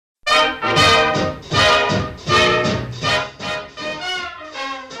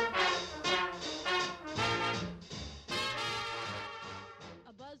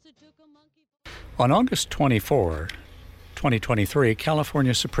On August 24, 2023,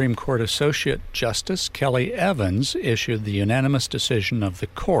 California Supreme Court Associate Justice Kelly Evans issued the unanimous decision of the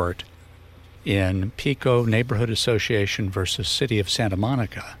court in Pico Neighborhood Association versus City of Santa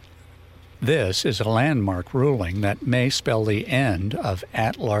Monica. This is a landmark ruling that may spell the end of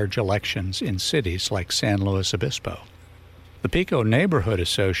at-large elections in cities like San Luis Obispo. The Pico Neighborhood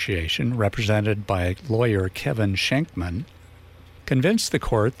Association, represented by lawyer Kevin Schenkman, convinced the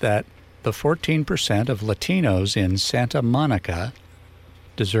court that the 14% of Latinos in Santa Monica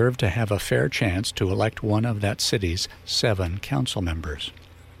deserve to have a fair chance to elect one of that city's 7 council members.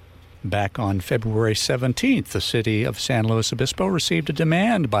 Back on February 17th, the city of San Luis Obispo received a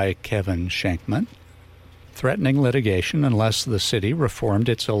demand by Kevin Schenkman, threatening litigation unless the city reformed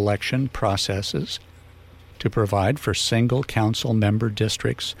its election processes to provide for single council member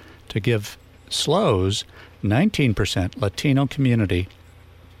districts to give SLO's 19% Latino community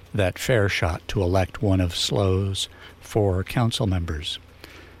that fair shot to elect one of SLO's 4 council members,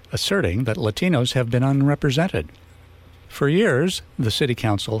 asserting that Latinos have been unrepresented. For years, the city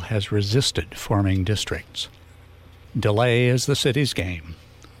council has resisted forming districts. Delay is the city's game.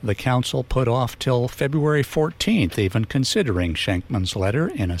 The council put off till February 14th, even considering Schenkman's letter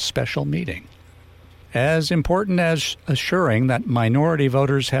in a special meeting. As important as assuring that minority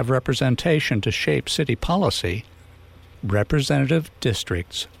voters have representation to shape city policy, representative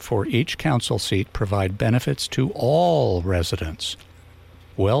districts for each council seat provide benefits to all residents,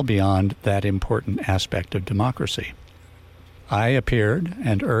 well beyond that important aspect of democracy. I appeared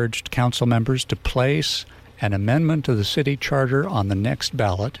and urged council members to place an amendment to the city charter on the next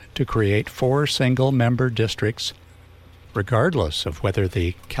ballot to create 4 single-member districts, regardless of whether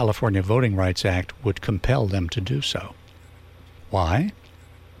the California Voting Rights Act would compel them to do so. Why?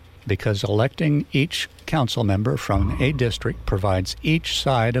 Because electing each council member from a district provides each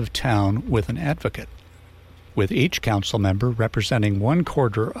side of town with an advocate, with each council member representing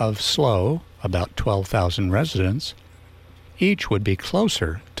 1/4 of SLO, about 12,000 residents. Each would be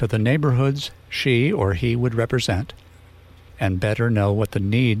closer to the neighborhoods she or he would represent and better know what the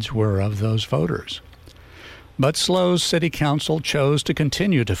needs were of those voters. But SLO's city council chose to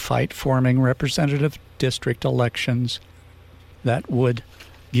continue to fight forming representative district elections that would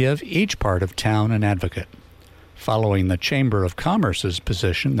give each part of town an advocate, following the Chamber of Commerce's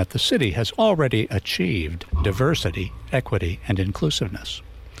position that the city has already achieved diversity, equity, and inclusiveness.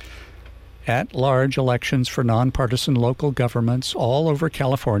 At-large elections for nonpartisan local governments all over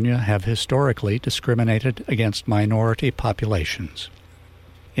California have historically discriminated against minority populations.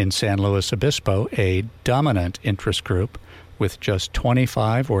 In San Luis Obispo, a dominant interest group with just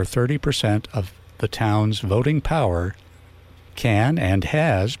 25 or 30% of the town's voting power can and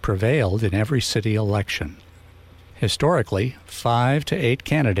has prevailed in every city election. Historically, 5 to 8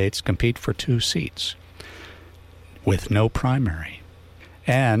 candidates compete for 2 seats, with no primary.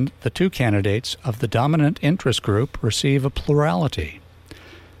 And the 2 candidates of the dominant interest group receive a plurality.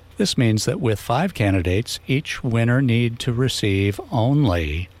 This means that with 5 candidates, each winner need to receive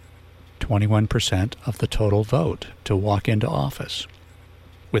only 21% of the total vote to walk into office.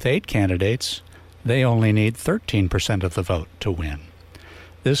 With 8 candidates, they only need 13% of the vote to win.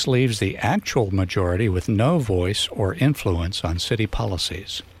 This leaves the actual majority with no voice or influence on city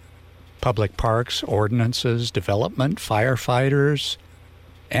policies. Public parks, ordinances, development, firefighters,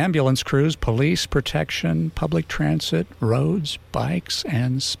 ambulance crews, police protection, public transit, roads, bikes,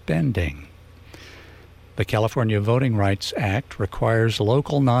 and spending. The California Voting Rights Act requires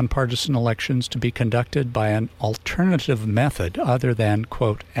local nonpartisan elections to be conducted by an alternative method other than,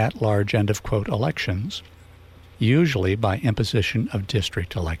 quote, at-large, end of quote, elections, usually by imposition of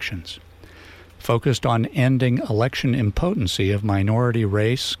district elections. Focused on ending election impotency of minority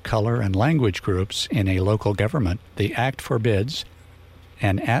race, color, and language groups in a local government, the Act forbids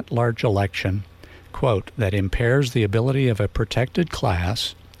an at-large election, quote, that impairs the ability of a protected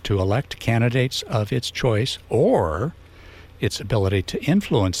class to elect candidates of its choice or its ability to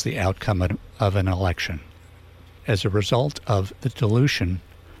influence the outcome of an election as a result of the dilution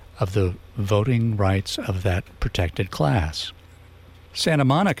of the voting rights of that protected class. Santa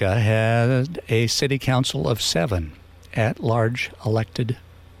Monica had a city council of 7 at-large elected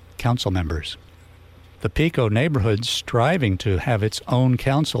council members. The Pico neighborhood, striving to have its own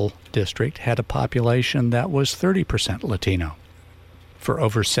council district, had a population that was 30% Latino. For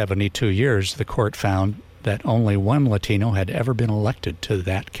over 72 years, the court found that only 1 Latino had ever been elected to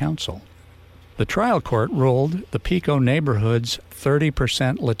that council. The trial court ruled the Pico neighborhood's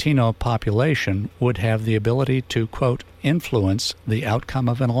 30% Latino population would have the ability to, quote, influence the outcome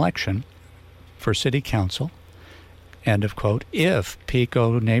of an election for city council, end of quote, if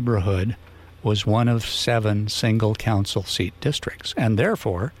Pico neighborhood was one of 7 single council seat districts, and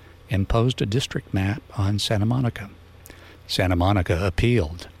therefore imposed a district map on Santa Monica. Santa Monica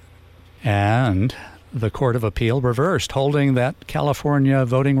appealed, and the Court of Appeal reversed, holding that California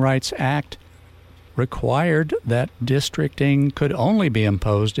Voting Rights Act required that districting could only be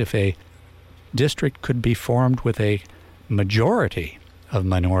imposed if a district could be formed with a majority of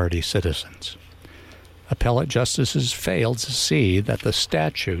minority citizens. Appellate justices failed to see that the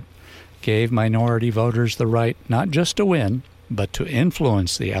statute gave minority voters the right not just to win, but to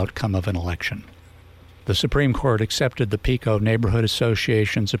influence the outcome of an election. The Supreme Court accepted the Pico Neighborhood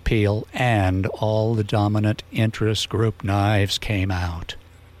Association's appeal, and all the dominant interest group knives came out.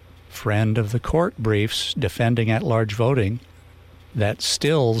 Friend of the court briefs defending at-large voting that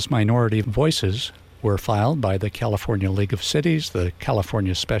stills minority voices were filed by the California League of Cities, the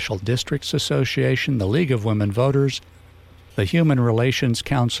California Special Districts Association, the League of Women Voters, the Human Relations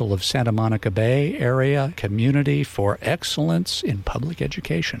Council of Santa Monica Bay Area Community for Excellence in Public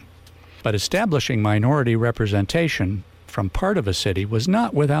Education. But establishing minority representation from part of a city was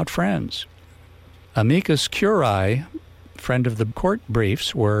not without friends. Amicus curiae, friend of the court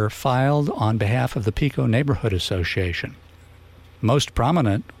briefs, were filed on behalf of the Pico Neighborhood Association. Most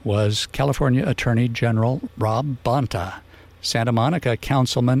prominent was California Attorney General Rob Bonta, Santa Monica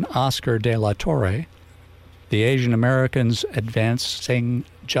Councilman Oscar de la Torre, the Asian Americans Advancing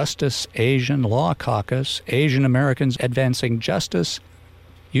Justice Asian Law Caucus, Asian Americans Advancing Justice,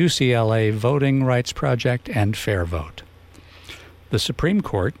 UCLA Voting Rights Project, and Fair Vote. The Supreme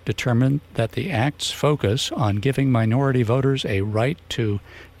Court determined that the Act's focus on giving minority voters a right to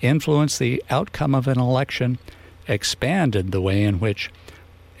influence the outcome of an election expanded the way in which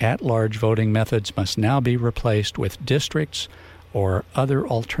at-large voting methods must now be replaced with districts or other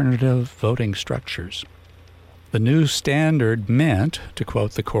alternative voting structures. The new standard meant, to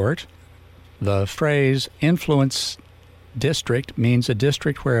quote the court, the phrase influence district means a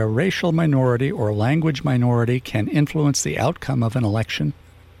district where a racial minority or language minority can influence the outcome of an election,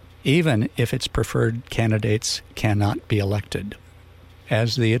 even if its preferred candidates cannot be elected.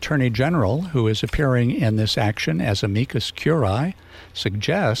 As the Attorney General, who is appearing in this action as amicus curiae,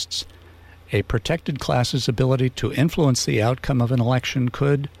 suggests, a protected class's ability to influence the outcome of an election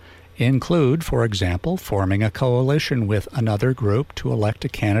could include, for example, forming a coalition with another group to elect a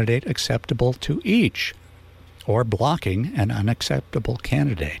candidate acceptable to each, or blocking an unacceptable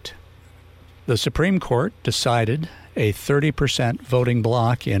candidate. The Supreme Court decided a 30% voting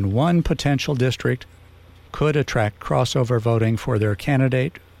bloc in one potential district could attract crossover voting for their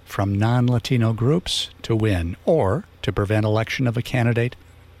candidate from non-Latino groups to win, or to prevent election of a candidate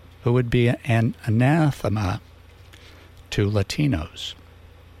who would be an anathema to Latinos.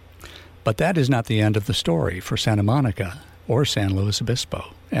 But that is not the end of the story for Santa Monica or San Luis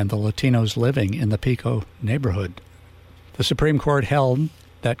Obispo and the Latinos living in the Pico neighborhood. The Supreme Court held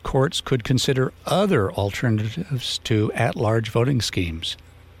that courts could consider other alternatives to at-large voting schemes.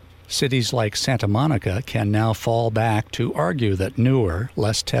 Cities like Santa Monica can now fall back to argue that newer,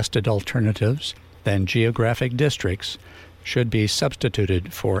 less tested alternatives than geographic districts should be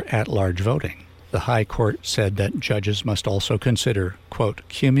substituted for at-large voting. The High Court said that judges must also consider, quote,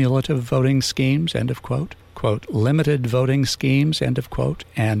 cumulative voting schemes, end of quote, limited voting schemes, end of quote,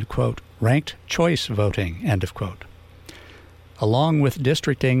 and, quote, ranked choice voting, end of quote. Along with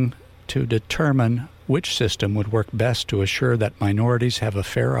districting to determine which system would work best to assure that minorities have a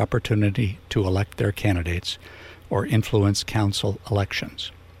fair opportunity to elect their candidates or influence council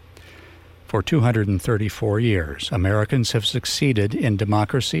elections. For 234 years, Americans have succeeded in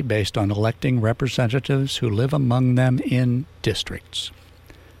democracy based on electing representatives who live among them in districts.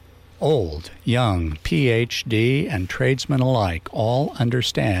 Old, young, PhD, and tradesmen alike all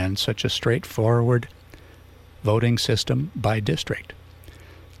understand such a straightforward voting system by district.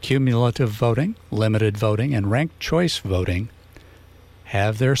 Cumulative voting, limited voting, and ranked choice voting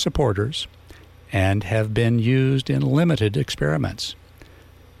have their supporters and have been used in limited experiments.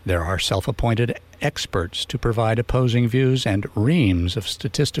 There are self-appointed experts to provide opposing views and reams of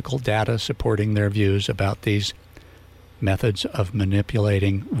statistical data supporting their views about these methods of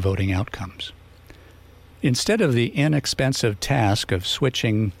manipulating voting outcomes. Instead of the inexpensive task of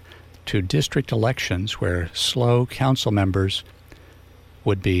switching to district elections where SLO council members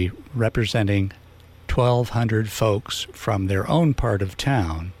would be representing 1,200 folks from their own part of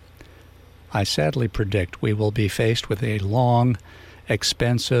town, I sadly predict we will be faced with a long,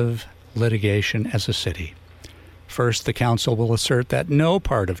 expensive litigation as a city. First, the council will assert that no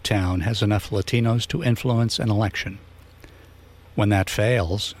part of town has enough Latinos to influence an election. When that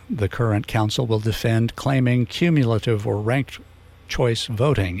fails, the current council will defend claiming cumulative or ranked choice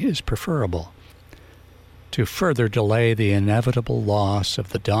voting is preferable to further delay the inevitable loss of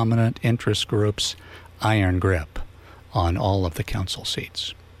the dominant interest group's iron grip on all of the council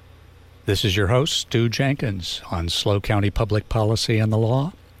seats. This is your host, Stu Jenkins, on SLO County Public Policy and the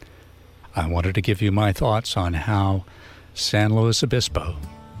Law. I wanted to give you my thoughts on how San Luis Obispo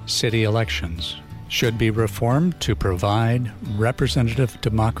city elections should be reformed to provide representative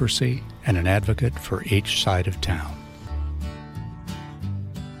democracy and an advocate for each side of town.